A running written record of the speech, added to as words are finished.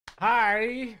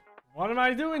Hi. What am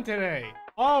I doing today?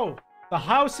 Oh, the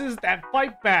houses that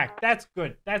fight back. That's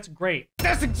good. That's great.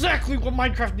 That's exactly what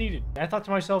Minecraft needed. I thought to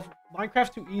myself,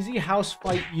 Minecraft's too easy. House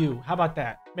fight you. How about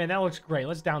that? Man, that looks great.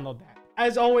 Let's download that.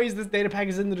 As always, this data pack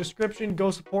is in the description.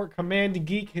 Go support Command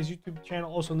Geek, his YouTube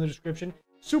channel also in the description.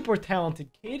 Super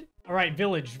talented kid. All right,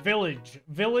 village. Pillage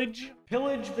village.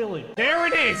 There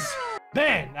it is.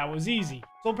 Man, that was easy.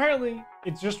 So apparently,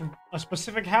 it's just a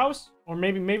specific house, or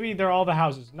maybe they're all the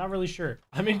houses. Not really sure.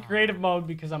 I'm in creative mode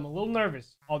because I'm a little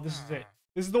nervous. Oh, this is it.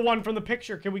 This is the one from the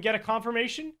picture. Can we get a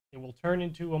confirmation? It will turn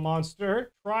into a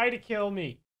monster. Try to kill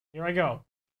me. Here I go.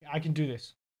 I can do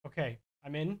this. Okay,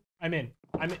 I'm in.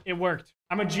 It worked.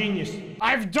 I'm a genius.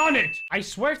 I've done it! I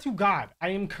swear to God, I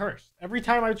am cursed. Every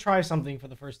time I try something for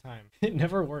the first time, it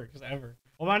never works, ever.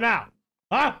 What about now?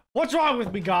 Huh? What's wrong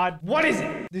with me, God? What is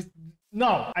it?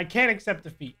 No, I can't accept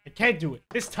defeat. I can't do it.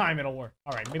 This time it'll work.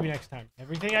 All right, maybe next time.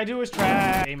 Everything I do is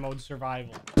trash. Game mode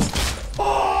survival.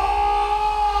 Oh!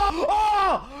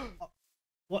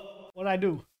 What'd I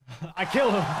do? I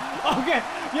killed him. Okay,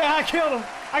 yeah, I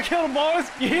killed him,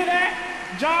 boys. You hear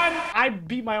that? John, I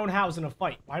beat my own house in a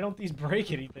fight. Why don't these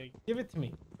break anything? Give it to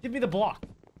me. Give me the block.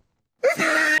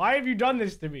 Why have you done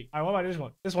this to me? All right, what about this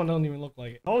one? This one doesn't even look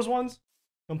like it. Those ones,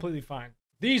 completely fine.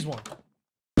 These ones.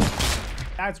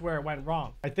 That's where it went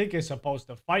wrong. I think it's supposed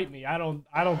to fight me. I don't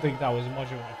think that was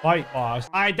much of a fight, boss.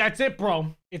 All right, that's it,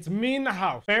 bro. It's me in the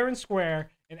house. Fair and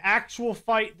square. An actual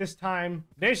fight this time.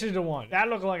 This is the one. That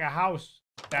looked like a house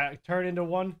that turned into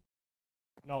one.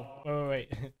 No,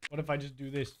 wait. What if I just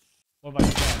do this? What if I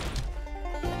do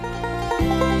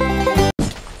that?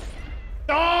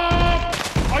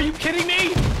 Oh! Are you kidding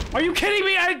me? Are you kidding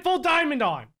me? I had full diamond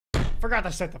on. Forgot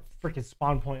to set the freaking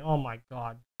spawn point. Oh my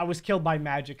God. I was killed by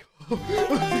magic.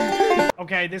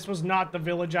 Okay, this was not the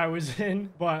village I was in,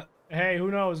 but hey,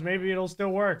 who knows? Maybe it'll still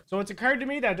work. So it's occurred to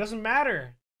me that it doesn't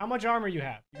matter how much armor you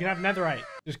have. You can have netherite.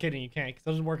 Just kidding, you can't, because it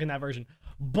doesn't work in that version.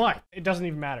 But it doesn't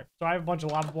even matter. So I have a bunch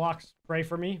of lava blocks. Pray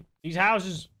for me. These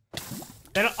houses.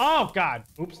 Oh God.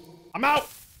 Oops. I'm out.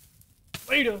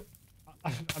 Later.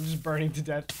 I'm just burning to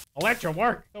death. Electro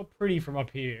work. So pretty from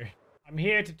up here. I'm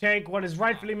here to take what is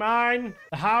rightfully mine.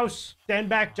 The house. Stand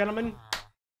back, gentlemen.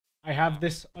 I have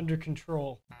this under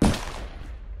control.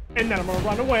 And then I'm gonna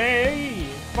run away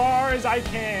as far as I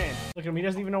can. Look at him. He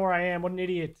doesn't even know where I am. What an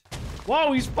idiot.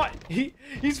 Whoa, he's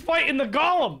fighting the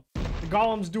golem. The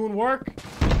golem's doing work.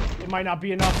 It might not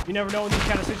be enough. You never know in these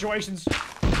kind of situations.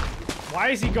 Why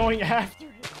is he going after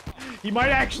it? He might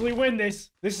actually win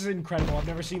this. This is incredible. I've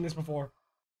never seen this before.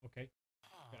 Okay.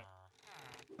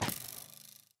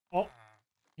 Oh.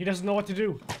 He doesn't know what to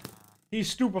do. He's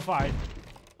stupefied.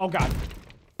 Oh God.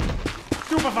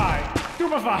 Stupefied.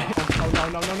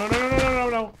 Oh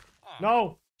no.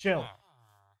 No. Chill.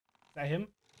 Is that him?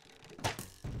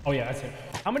 Oh yeah, that's him.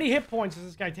 How many hit points does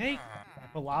this guy take?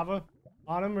 Put lava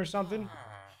on him or something?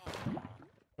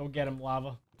 Go get him,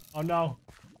 lava. Oh no.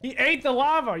 He ate the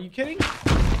lava. Are you kidding?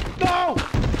 No!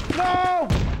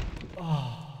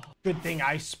 Oh, good thing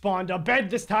I spawned a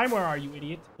bed this time. Where are you,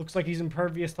 idiot? Looks like he's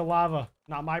impervious to lava.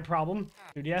 Not my problem.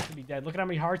 Dude, he has to be dead. Look at how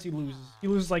many hearts he loses. He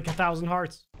loses like 1,000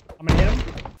 hearts. I'm gonna hit him,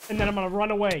 and then I'm gonna run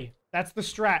away. That's the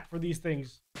strat for these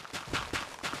things.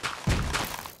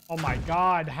 Oh my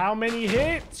God, how many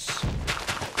hits?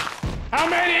 How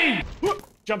many?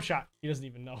 Jump shot. He doesn't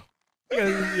even know. He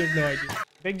has no idea.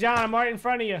 Big John, I'm right in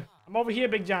front of you. I'm over here,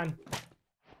 Big John.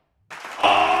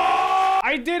 Oh!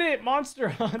 I did it, Monster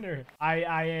Hunter. I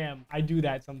am. I do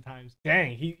that sometimes.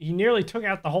 Dang, he nearly took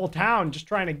out the whole town just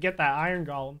trying to get that iron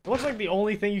golem. It looks like the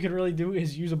only thing you can really do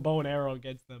is use a bow and arrow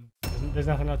against them. There's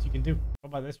nothing else you can do. What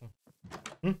about this one?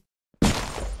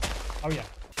 Oh yeah.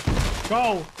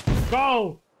 Go!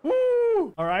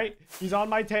 Woo! All right, he's on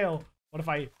my tail. What if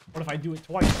I do it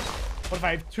twice? What if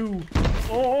I have two?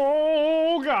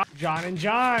 Oh God! John and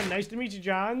John. Nice to meet you,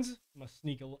 Johns. I'm gonna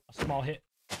sneak a small hit.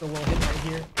 Just a little hit right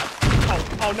here.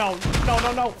 Oh no!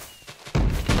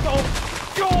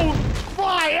 Go!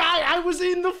 Fly! I was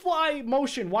in the fly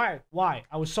motion. Why?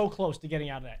 I was so close to getting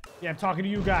out of that. Yeah, I'm talking to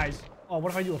you guys. Oh,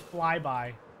 what if I do a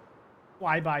flyby?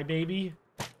 Flyby, baby.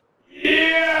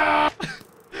 Yeah!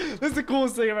 This is the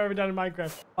coolest thing I've ever done in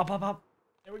Minecraft. Up.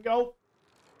 There we go.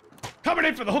 Coming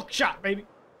in for the hook shot, baby.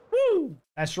 Woo!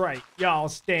 That's right. Y'all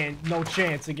stand no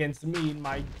chance against me and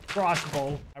my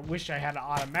crossbow. I wish I had an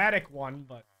automatic one,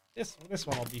 but this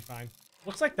one will be fine.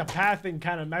 Looks like the pathing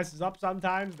kind of messes up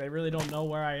sometimes. They really don't know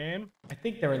where I am. I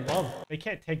think they're in love. They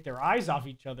can't take their eyes off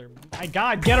each other. My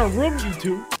God, get a room, you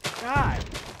two. God.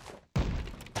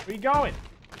 Where you going?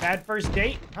 Bad first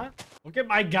date? Huh? Look at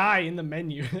my guy in the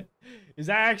menu. Is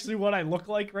that actually what I look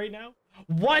like right now?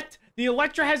 What? The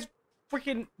Electra has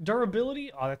freaking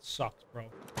durability? Oh, that sucks, bro.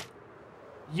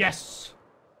 Yes.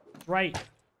 Right.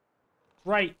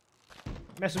 Right.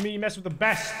 Mess with me, you mess with the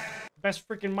best. Best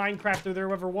freaking Minecrafter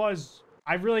there ever was.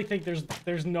 I really think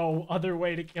there's no other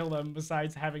way to kill them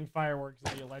besides having fireworks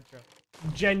in the Electro.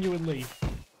 Genuinely.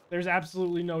 There's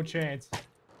absolutely no chance.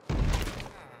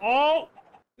 Oh!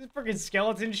 This freaking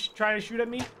skeleton trying to shoot at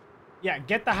me? Yeah,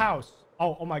 get the house.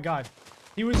 Oh my god.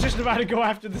 He was just about to go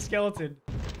after the skeleton.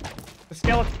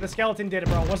 The skeleton did it,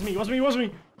 bro. Wasn't me,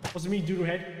 Wasn't me, doodle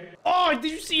head. Oh,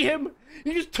 did you see him?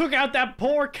 He just took out that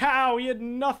poor cow. He had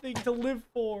nothing to live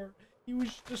for. He was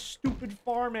just a stupid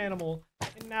farm animal.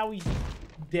 And now he's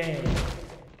dead.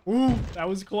 Ooh, that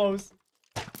was close.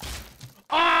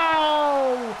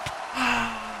 Oh!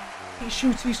 He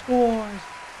shoots, he scores.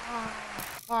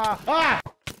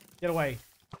 Get away.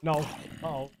 No.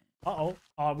 Uh-oh. Uh-oh.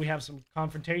 We have some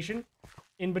confrontation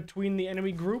in between the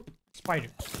enemy group. Spider.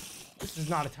 This is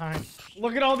not a time.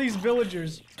 Look at all these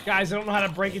villagers. Guys, I don't know how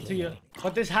to break it to you,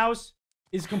 but this house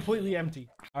is completely empty.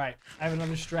 All right, I have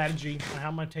another strategy on how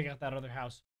I'm gonna take out that other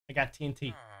house. I got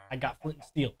TNT. I got flint and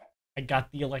steel. I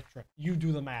got the Electra. You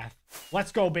do the math.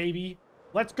 Let's go, baby.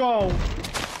 Let's go.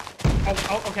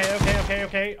 Oh, okay.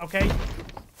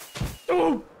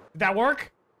 Ooh, did that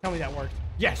work? Tell me that worked.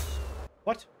 Yes.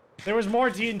 What? There was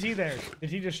more TNT there. Did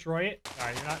he destroy it? All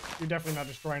right, you're definitely not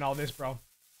destroying all this, bro.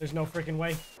 There's no freaking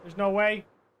way. There's no way.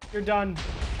 You're done.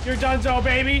 You're done,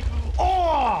 baby.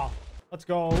 Oh! Let's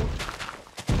go.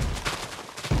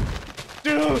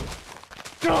 Dude!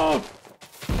 Go!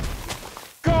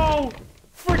 Go!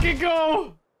 Freaking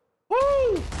go!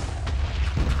 Woo!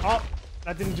 Oh,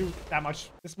 that didn't do that much.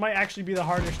 This might actually be the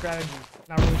harder strategy.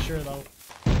 Not really sure, though.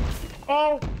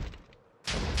 Oh!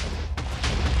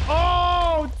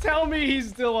 Oh! Tell me he's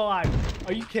still alive.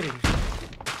 Are you kidding?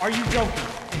 Are you joking?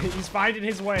 He's finding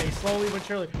his way, slowly but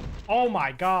surely. Oh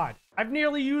my god. I've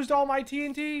nearly used all my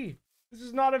TNT. This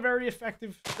is not a very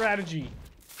effective strategy.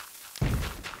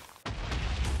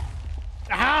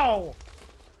 How?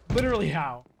 Literally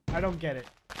how? I don't get it.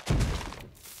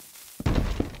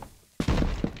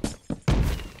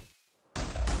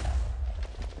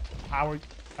 How are you?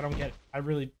 I don't get it.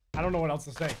 I don't know what else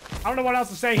to say. I don't know what else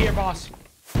to say here, boss.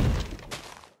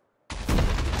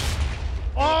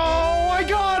 Oh, I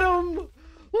got him!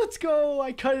 Let's go!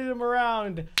 I cutted him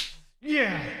around.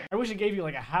 Yeah! I wish it gave you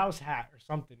like a house hat or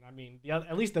something. I mean,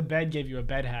 at least the bed gave you a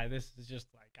bed hat. This is just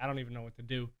like, I don't even know what to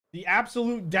do. The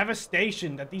absolute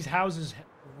devastation that these houses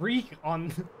wreak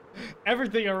on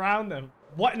everything around them.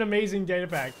 What an amazing data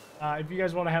pack. If you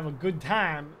guys want to have a good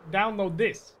time, download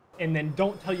this. And then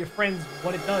don't tell your friends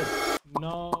what it does.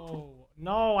 No.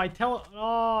 No, I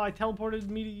teleported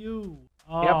me to you.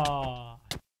 Oh,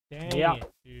 yep. Dang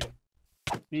it, dude.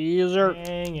 User.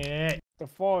 Dang it. The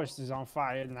forest is on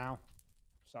fire now.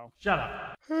 So. Shut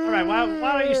up. All right, why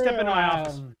don't you step into my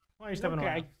office? Why don't you step into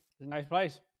my office? It's a nice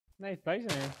place. Nice place in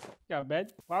here. You got a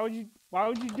bed. Why would you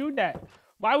do that?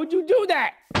 Why would you do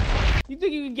that? You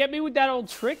think you can get me with that old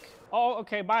trick? Oh,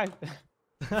 okay, bye.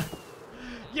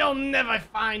 You'll never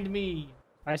find me.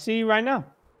 I see you right now.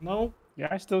 No? Yeah,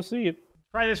 I still see it.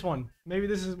 Try this one. Maybe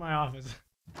this is my office.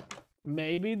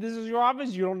 Maybe this is your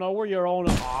office? You don't know where your own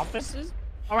office is?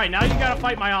 All right, now you gotta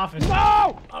fight my office.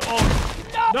 No!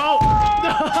 Oh.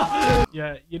 No!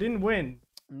 Yeah, you didn't win.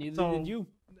 Neither did you.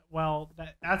 Well,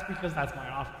 that's because that's my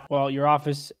office. Well, your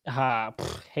office,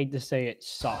 hate to say it,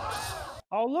 sucks.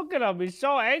 Oh, look at him. He's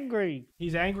so angry.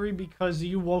 He's angry because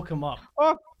you woke him up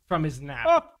from his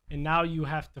nap. And now you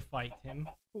have to fight him.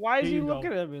 Why is he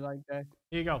looking at me like that?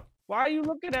 Here you go. Why are you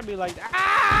looking at me like that?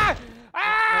 Ah!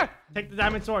 Ah! Take the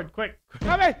diamond sword, quick.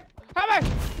 Help me! Help me!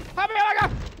 Help me! Oh my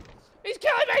god! He's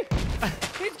killing me!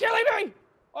 He's killing me!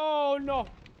 Oh no!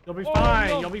 You'll be fine.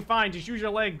 No. You'll be fine. Just use your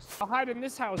legs. I'll hide in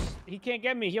this house. He can't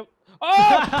get me. He'll.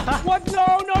 Oh! What?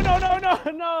 No! No! No! No! No!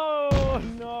 No!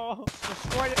 No!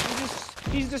 Destroyed it.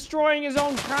 He's destroying his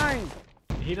own kind.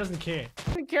 He doesn't care. He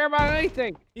doesn't care about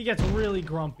anything. He gets really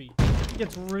grumpy. He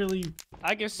gets really...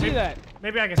 I can see that.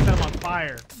 Maybe I can set him on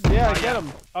fire. Yeah, get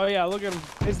him. Oh yeah, look at him.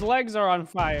 His legs are on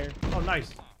fire. Oh,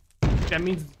 nice. That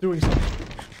means it's doing something.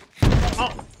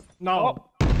 Oh, no.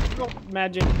 Oh,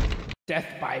 magic. Death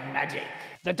by magic.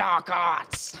 The dark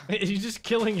arts. He's just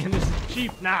killing his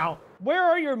sheep now. Where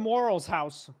are your morals,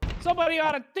 house? Somebody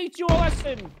ought to teach you a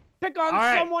lesson. Pick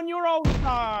on someone your own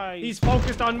size. He's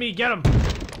focused on me. Get him.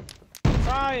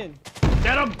 Trying.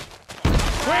 Get him.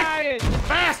 Quick.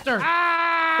 Faster.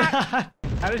 Ah!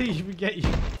 How did he even get you?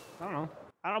 I don't know.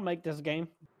 I don't make this game.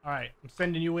 All right, I'm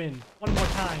sending you in. One more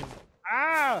time.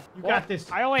 Ah! You got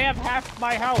this. I only have half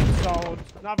my health, so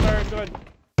it's not very good.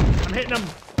 I'm hitting him.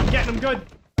 I'm getting him good.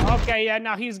 Okay, yeah,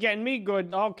 now he's getting me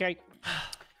good. Okay.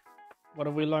 What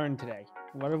have we learned today?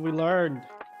 What have we learned?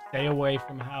 Stay away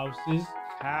from houses.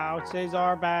 Houses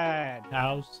are bad.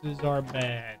 Houses are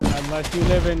bad. Unless you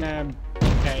live in them.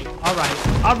 Okay. All right.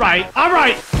 All right. All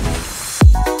right.